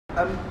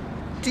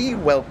Do you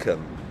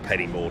welcome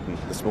Penny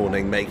Mordaunt this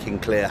morning making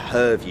clear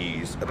her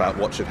views about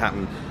what should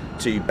happen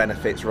to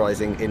benefits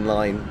rising in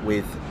line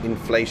with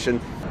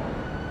inflation?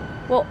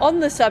 Well, on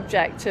the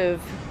subject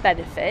of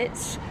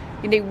benefits,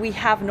 we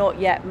have not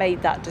yet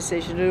made that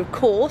decision. And of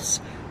course,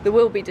 there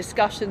will be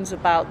discussions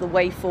about the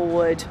way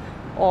forward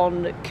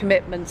on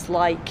commitments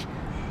like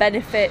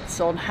benefits,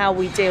 on how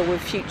we deal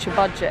with future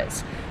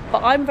budgets.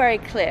 But I'm very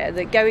clear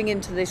that going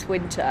into this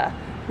winter,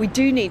 we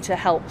do need to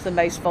help the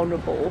most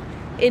vulnerable.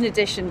 In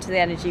addition to the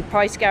energy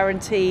price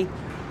guarantee,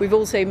 we've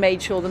also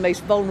made sure the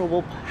most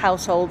vulnerable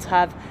households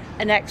have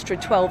an extra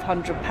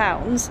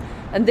 £1,200.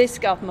 And this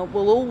government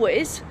will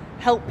always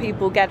help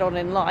people get on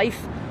in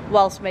life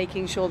whilst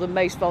making sure the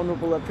most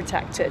vulnerable are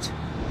protected.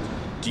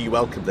 Do you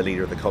welcome the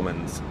Leader of the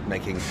Commons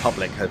making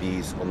public her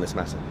views on this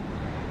matter?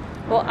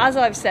 Well, as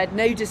I've said,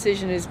 no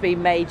decision has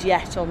been made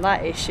yet on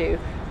that issue,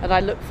 and I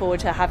look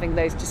forward to having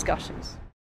those discussions.